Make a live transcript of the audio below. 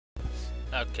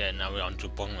Okay, now we're on to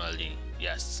Pokemon League.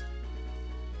 Yes.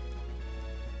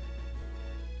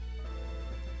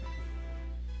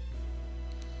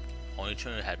 Only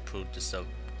trainer had proved the sub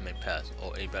may pass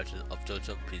or a batch of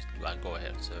JoJo. Please do not go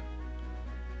ahead, sir.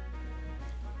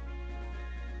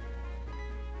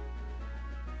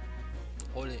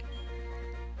 Hold it.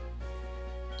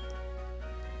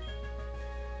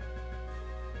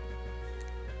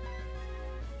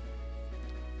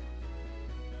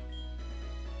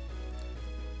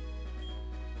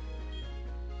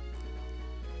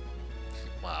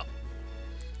 Wow.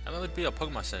 I remember it be a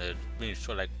Pokemon Center being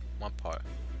short like one part.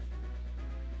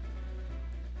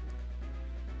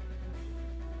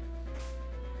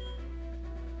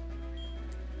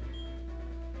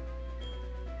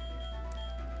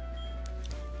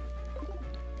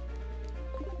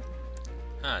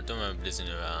 I don't remember this in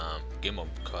the Game of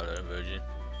Color version.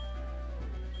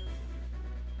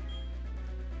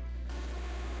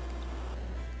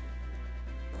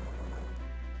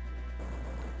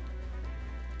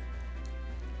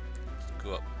 Let's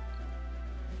go up.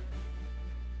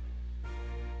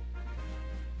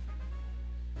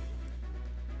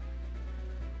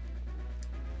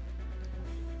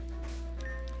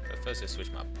 But first, I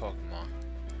switch my Pokemon.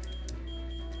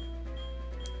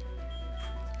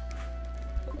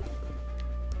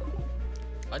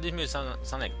 Why did it sound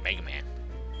like Mega Man?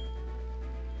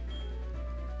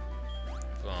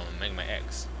 From Mega Man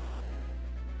X.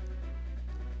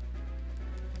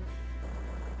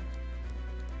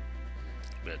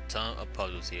 With a ton of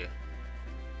puzzles here.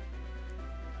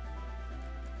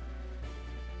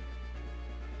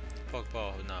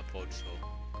 Pokeball is not a potion,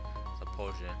 it's a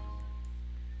potion.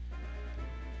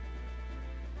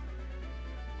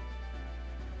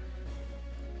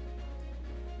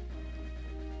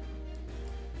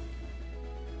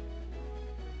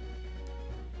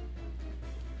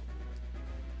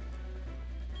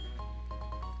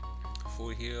 Full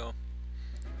heal.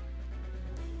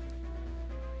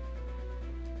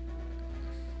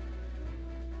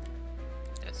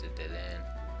 That's a dead end.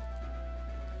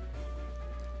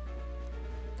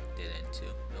 Dead end too.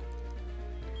 Nope.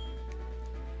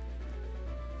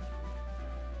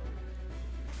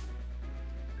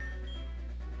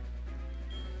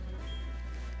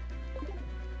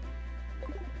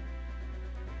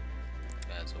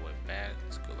 That's a way back.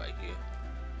 Let's go right here.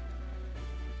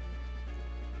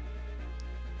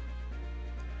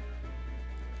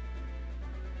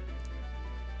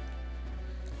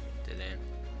 Dead end.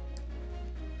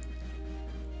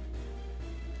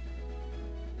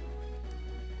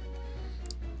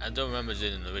 I don't remember it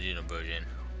in the original version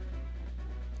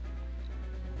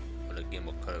or the Game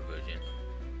of Color version.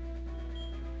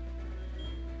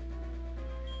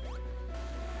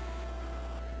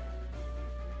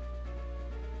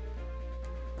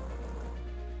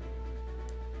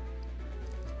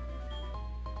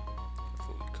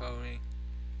 Full recovery.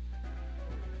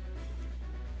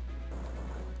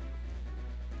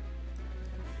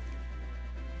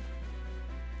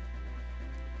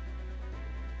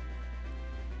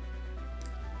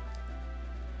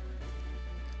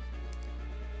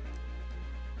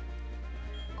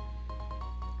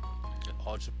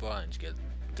 Ultra Bar and get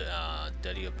the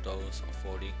 30 of those or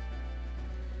 40.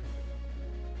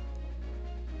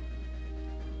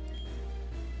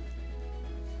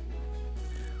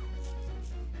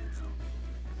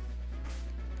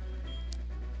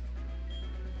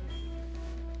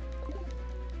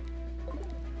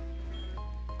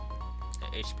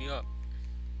 And HP up.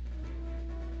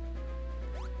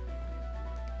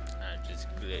 And just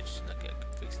glitched. Okay, I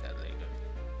can fix that later.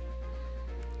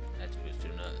 I had to switch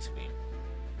to another screen.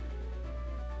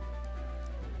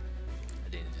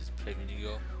 Then just play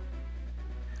video.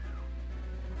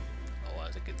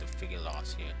 Otherwise I get the freaking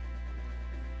lost here.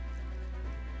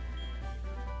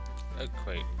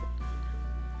 Earthquake.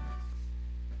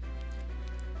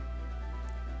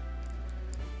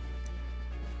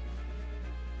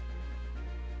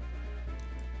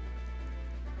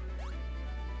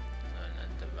 Another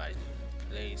device in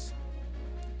place.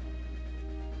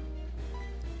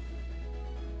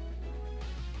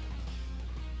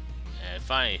 And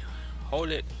finally, hold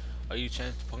it. Are you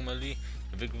chance to Pokemon League?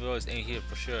 The Victorville is in here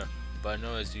for sure, but I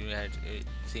noticed you had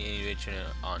seen any reaction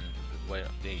on where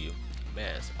than you.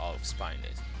 Man, it's all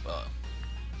spineless. But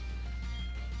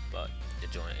the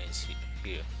joint is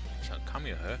here. You can't come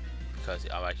here, huh? Because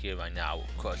I'm right here right now. I will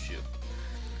crush you.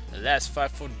 The last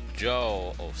fight for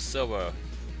Joe of Silver.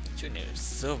 What's your name?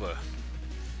 Silver.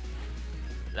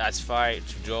 Last fight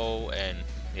to Joe and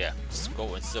yeah, let's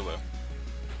go in Silver.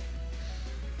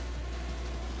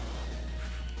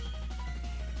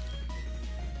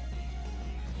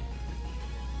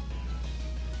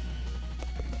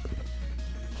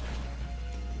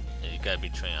 gotta be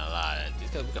training a lot. These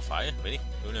guys we can fire? Really?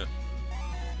 Who knew?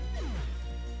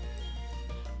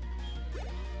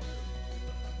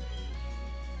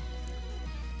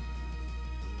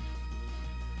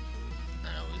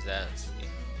 I know who's that. Let's see.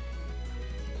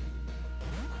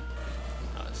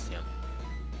 Oh, let's see him.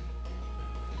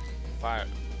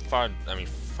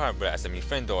 Fire blast.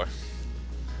 Fendor.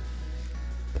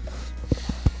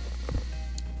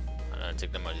 I'm gonna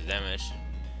take that much damage.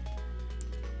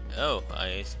 Oh,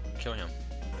 I killed him.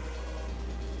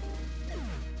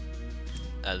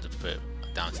 That was a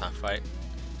downtime fight.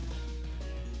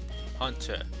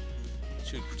 Hunter.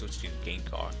 Shoot, switch to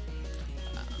Gengar.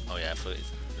 Oh yeah, for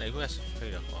like who has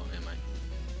freedom? Oh, am I?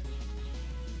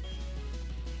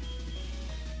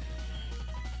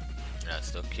 Yeah,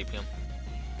 still keep him.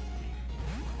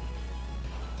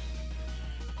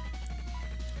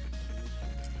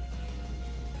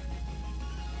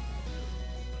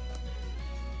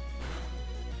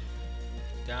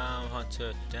 Down,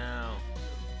 Hunter, down.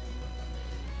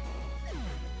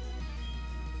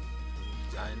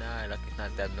 Cyanide, like it's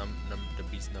not that the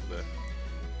beast number.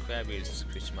 Krabby is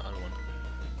switching my other one.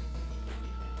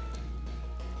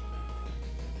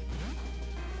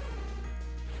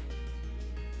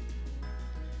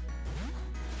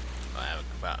 Oh, I have a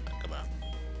come on.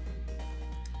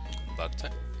 Bug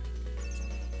type.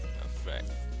 Alright.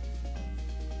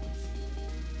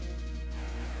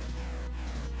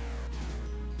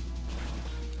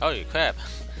 Holy crap!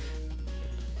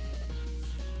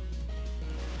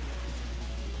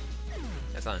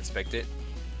 That's unexpected.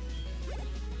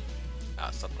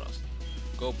 Ah, so close.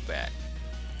 Go back.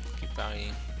 Keep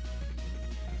firing.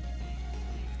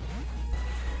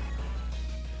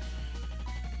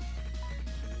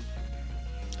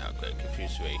 Oh, good.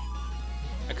 Confuse Ray.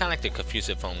 I kinda like to confuse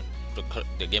it from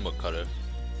the Game Boy Color.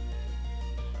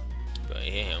 But I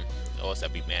hit him, or else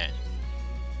I'd be mad.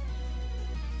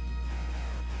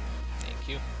 Thank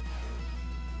you.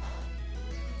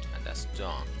 And that's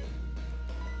done.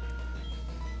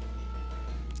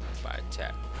 By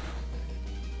attack.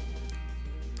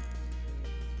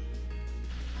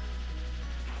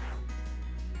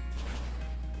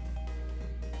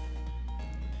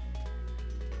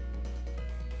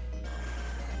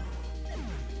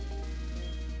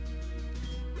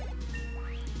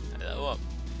 Hello up.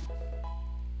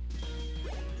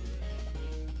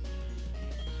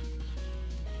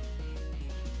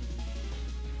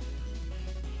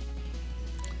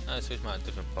 I'll switch my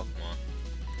different Pokemon.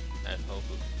 I hope.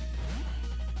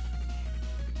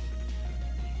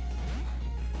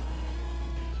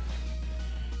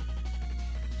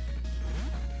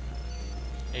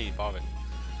 Hey, Barwick.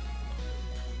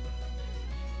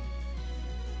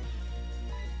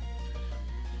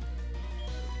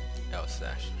 L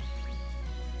slash.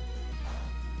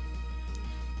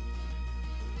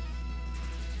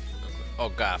 Oh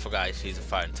god, I forgot he's a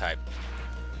fighting type.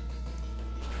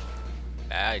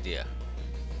 Bad idea.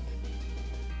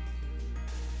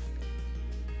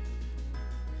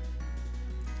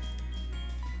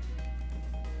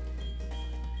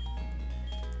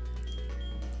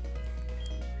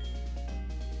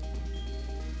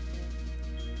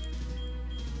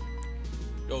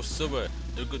 Yo, Silver,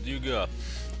 look at you go.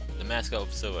 The mascot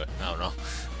of Silver. I don't know.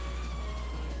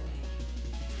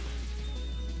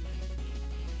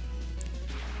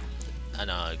 I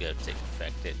know I gotta take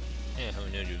affected. Yeah, how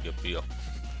many you get feel?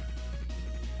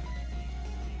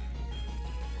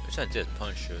 Wish I just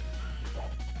punch her.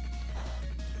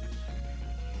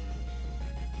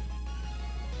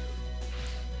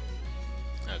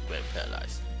 Oh, great,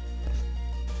 paralyzed.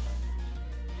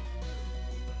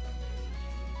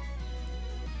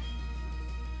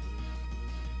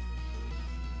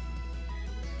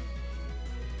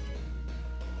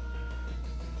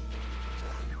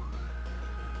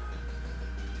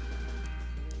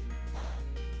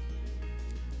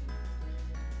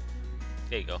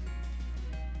 There you go.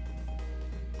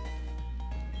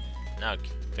 Now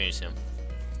finish him.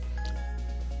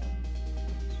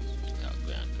 Now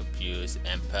go and confuse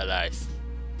and paralyze.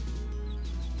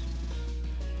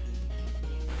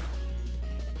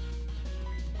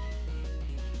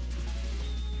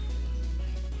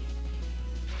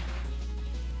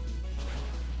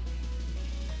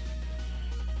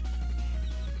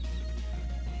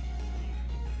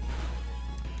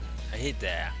 I hate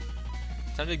that.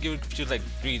 Time to give it confused like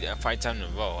 5 times in a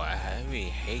row. I really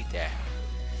hate that.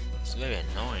 It's very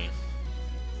annoying.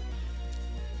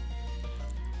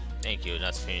 Thank you,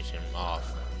 let's finish him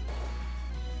off.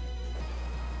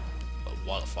 A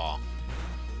waterfall.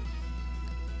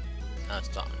 Now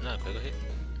stop. Not a critical hit.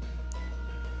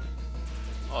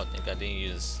 Oh, I think I didn't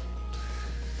use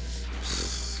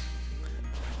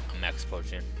a max next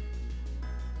potion.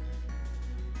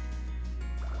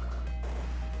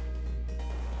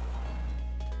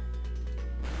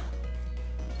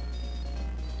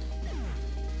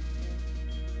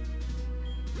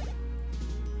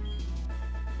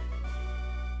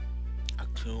 I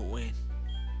couldn't win.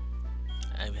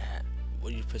 I had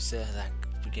what you percent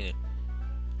like beginning.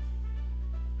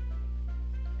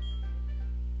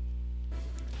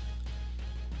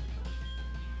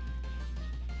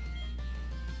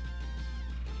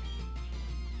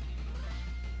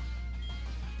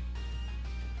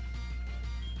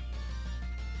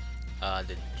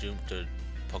 The jump to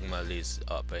Pokemon leads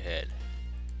up ahead.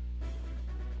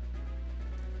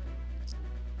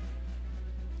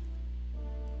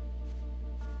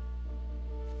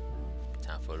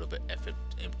 Time for a little bit effort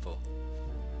info.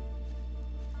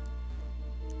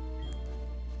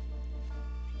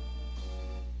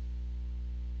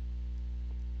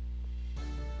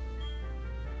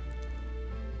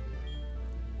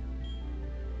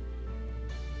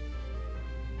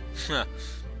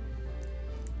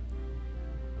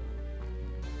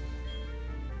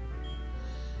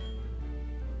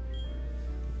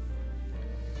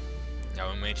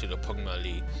 Now we made to the Pokemon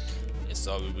League, and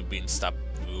so we will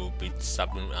be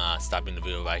stopping the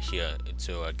video right here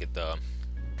until I get the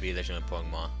V-Legendary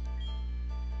Pokemon.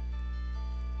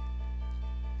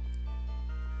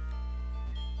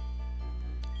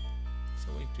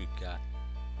 So what do we got?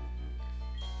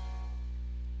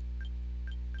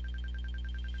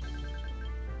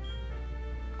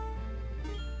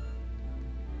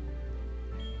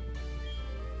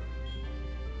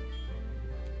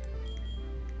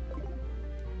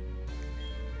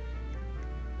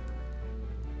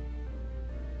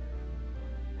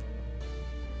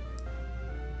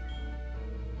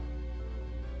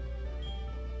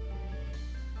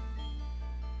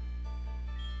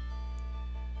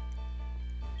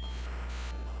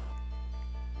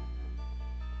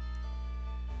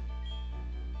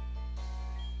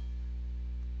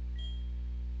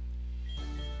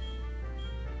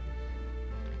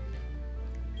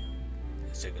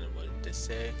 Checking what they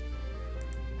say.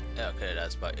 Yeah, okay,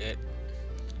 that's about it.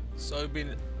 So we've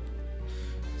been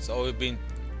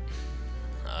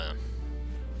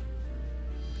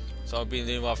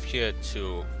leaving off here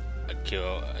to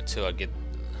kill until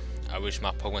I reach my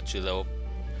Pokemon to level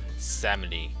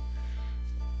 70.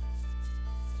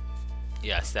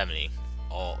 Yeah, 70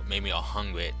 or maybe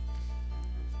 100.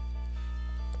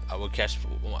 I will catch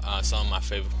some of my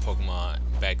favorite Pokemon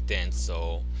back then,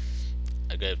 so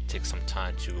I gotta take some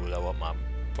time to level up my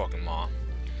Pokemon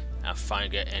and finally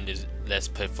get end this Let's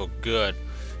Play for good.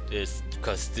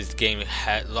 Because this game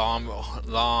had long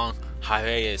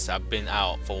hiatus. I've been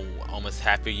out for almost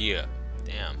half a year.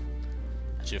 Damn,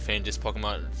 I should have finished this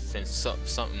Pokemon since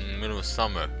something middle of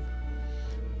summer.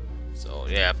 So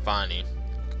yeah, finally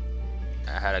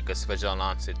I had a good special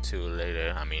announce it too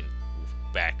later. I mean,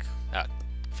 back. I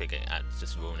figured I'd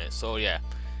just ruin it. So yeah,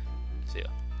 see ya.